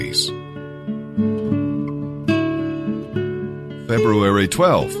Peace. February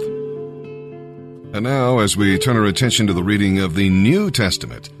 12th. And now, as we turn our attention to the reading of the New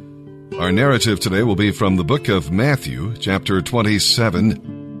Testament, our narrative today will be from the book of Matthew, chapter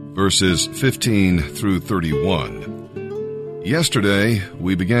 27, verses 15 through 31. Yesterday,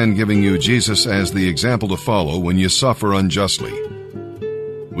 we began giving you Jesus as the example to follow when you suffer unjustly.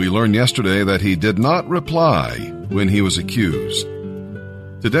 We learned yesterday that he did not reply when he was accused.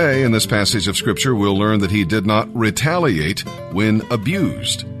 Today, in this passage of Scripture, we'll learn that he did not retaliate when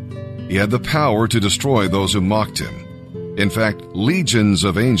abused. He had the power to destroy those who mocked him. In fact, legions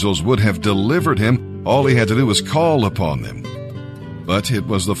of angels would have delivered him. All he had to do was call upon them. But it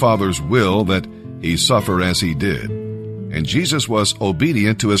was the Father's will that he suffer as he did. And Jesus was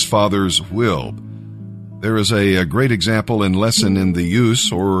obedient to his Father's will. There is a great example and lesson in the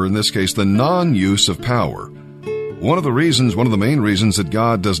use, or in this case, the non-use of power. One of the main reasons that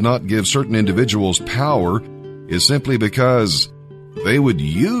God does not give certain individuals power is simply because they would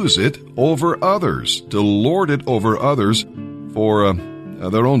use it over others, to lord it over others for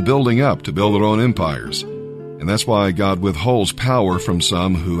their own building up, to build their own empires. And that's why God withholds power from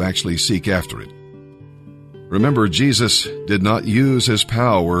some who actually seek after it. Remember, Jesus did not use his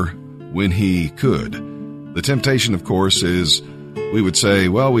power when he could. The temptation, of course, is we would say,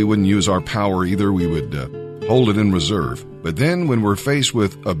 well, we wouldn't use our power either. We would hold it in reserve. But then when we're faced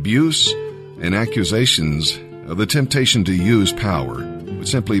with abuse and accusations, the temptation to use power would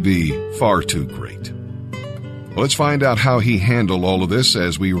simply be far too great. Well, let's find out how he handled all of this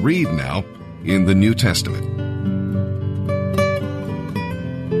as we read now in the New Testament.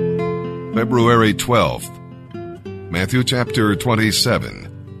 February 12th, Matthew chapter 27.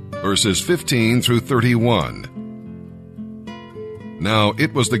 Verses 15 through 31. Now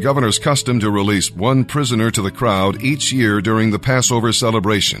it was the governor's custom to release one prisoner to the crowd each year during the Passover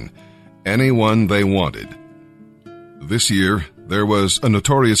celebration, anyone they wanted. This year, there was a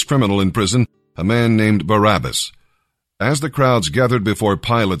notorious criminal in prison, a man named Barabbas. As the crowds gathered before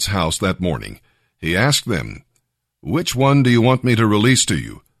Pilate's house that morning, he asked them, "Which one do you want me to release to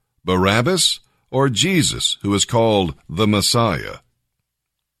you, Barabbas or Jesus, who is called the Messiah?"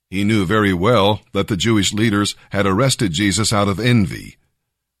 He knew very well that the Jewish leaders had arrested Jesus out of envy.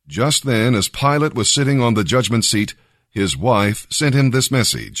 Just then, as Pilate was sitting on the judgment seat, his wife sent him this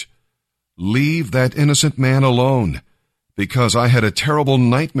message: "Leave that innocent man alone, because I had a terrible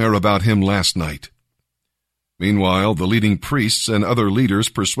nightmare about him last night." Meanwhile, the leading priests and other leaders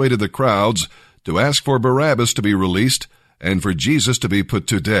persuaded the crowds to ask for Barabbas to be released and for Jesus to be put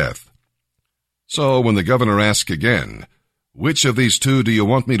to death. So when the governor asked again, "Which of these two do you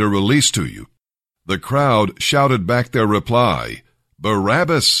want me to release to you?" the crowd shouted back their reply,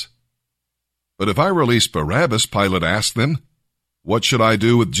 "Barabbas." "But if I release Barabbas," Pilate asked them, "what should I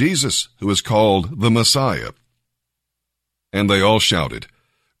do with Jesus, who is called the Messiah?" And they all shouted,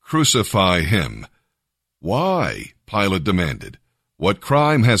 "Crucify him." "Why?" Pilate demanded. "What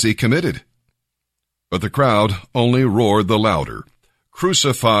crime has he committed?" But the crowd only roared the louder,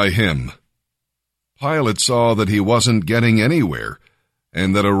 "Crucify him." Pilate saw that he wasn't getting anywhere,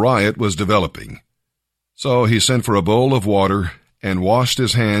 and that a riot was developing. So he sent for a bowl of water and washed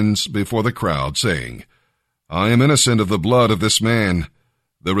his hands before the crowd, saying, "I am innocent of the blood of this man.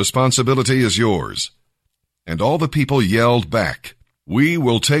 The responsibility is yours." And all the people yelled back, "We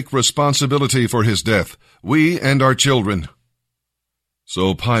will take responsibility for his death, we and our children."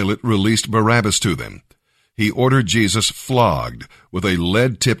 So Pilate released Barabbas to them. He ordered Jesus flogged with a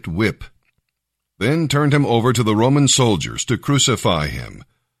lead-tipped whip, then turned him over to the Roman soldiers to crucify him.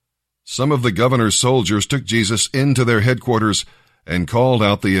 Some of the governor's soldiers took Jesus into their headquarters and called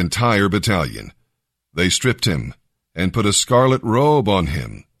out the entire battalion. They stripped him and put a scarlet robe on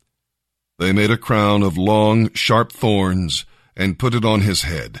him. They made a crown of long, sharp thorns and put it on his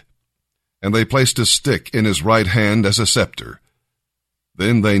head. And they placed a stick in his right hand as a scepter.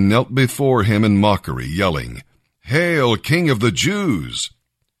 Then they knelt before him in mockery, yelling, "Hail, King of the Jews!"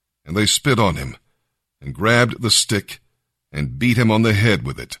 And they spit on him and grabbed the stick and beat him on the head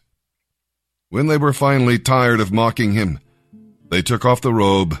with it. When they were finally tired of mocking him, they took off the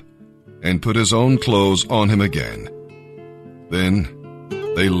robe and put his own clothes on him again. Then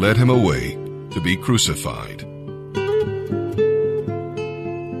they led him away to be crucified.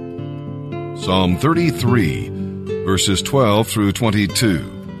 Psalm 33, verses 12 through 22.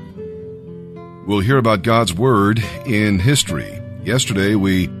 We'll hear about God's Word in history. Yesterday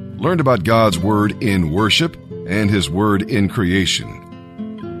we learned about God's Word in worship and His Word in creation.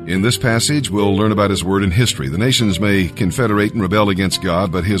 In this passage, we'll learn about His Word in history. The nations may confederate and rebel against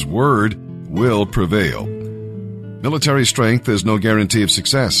God, but His Word will prevail. Military strength is no guarantee of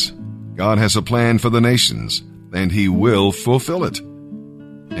success. God has a plan for the nations, and He will fulfill it.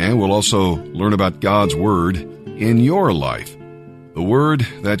 And we'll also learn about God's Word in your life. The Word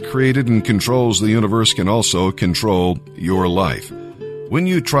that created and controls the universe can also control your life. When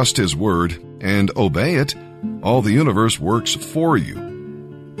you trust His Word and obey it, all the universe works for you.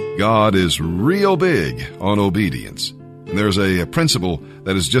 God is real big on obedience. And there's a principle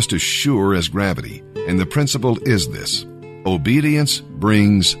that is just as sure as gravity, and the principle is this: obedience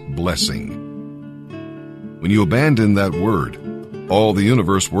brings blessing. When you abandon that word, all the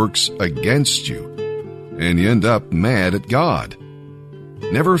universe works against you, and you end up mad at God.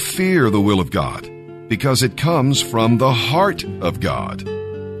 Never fear the will of God, because it comes from the heart of God.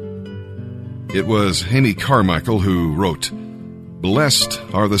 It was Amy Carmichael who wrote, "Blessed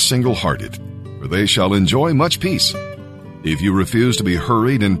are the single-hearted, for they shall enjoy much peace. If you refuse to be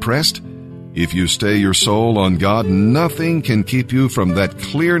hurried and pressed, if you stay your soul on God, nothing can keep you from that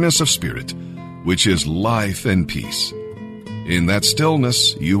clearness of spirit, which is life and peace. In that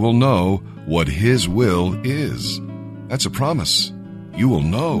stillness, you will know what His will is." That's a promise. You will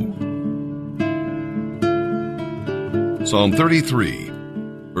know. Psalm 33,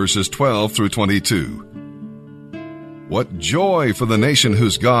 verses 12 through 22. What joy for the nation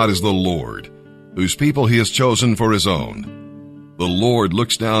whose God is the Lord, whose people He has chosen for His own. The Lord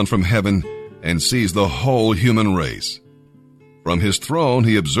looks down from heaven and sees the whole human race. From His throne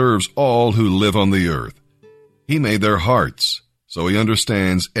He observes all who live on the earth. He made their hearts, so He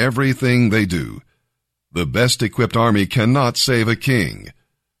understands everything they do. The best equipped army cannot save a king,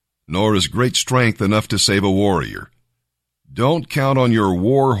 nor is great strength enough to save a warrior. Don't count on your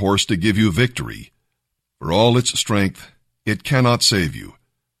war horse to give you victory. For all its strength, it cannot save you.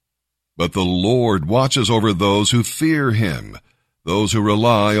 But the Lord watches over those who fear Him, those who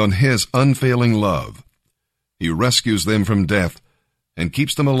rely on His unfailing love. He rescues them from death and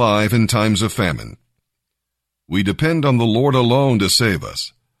keeps them alive in times of famine. We depend on the Lord alone to save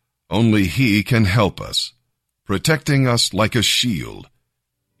us. Only He can help us, protecting us like a shield.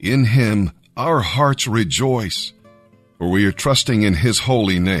 In Him our hearts rejoice, for we are trusting in His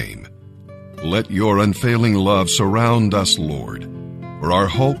holy name. Let your unfailing love surround us, Lord, for our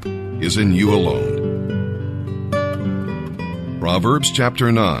hope is in You alone. Proverbs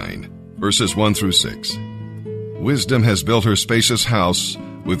chapter 9, verses 1 through 6. Wisdom has built her spacious house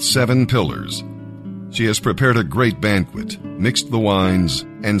with 7 pillars. She has prepared a great banquet, mixed the wines,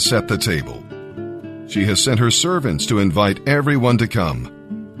 and set the table. She has sent her servants to invite everyone to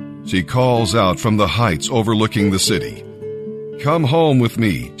come. She calls out from the heights overlooking the city. Come home with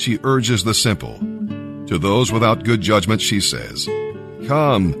me, she urges the simple. To those without good judgment she says,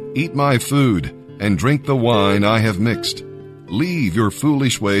 Come, eat my food, and drink the wine I have mixed. Leave your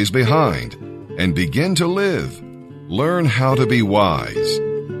foolish ways behind, and begin to live. Learn how to be wise.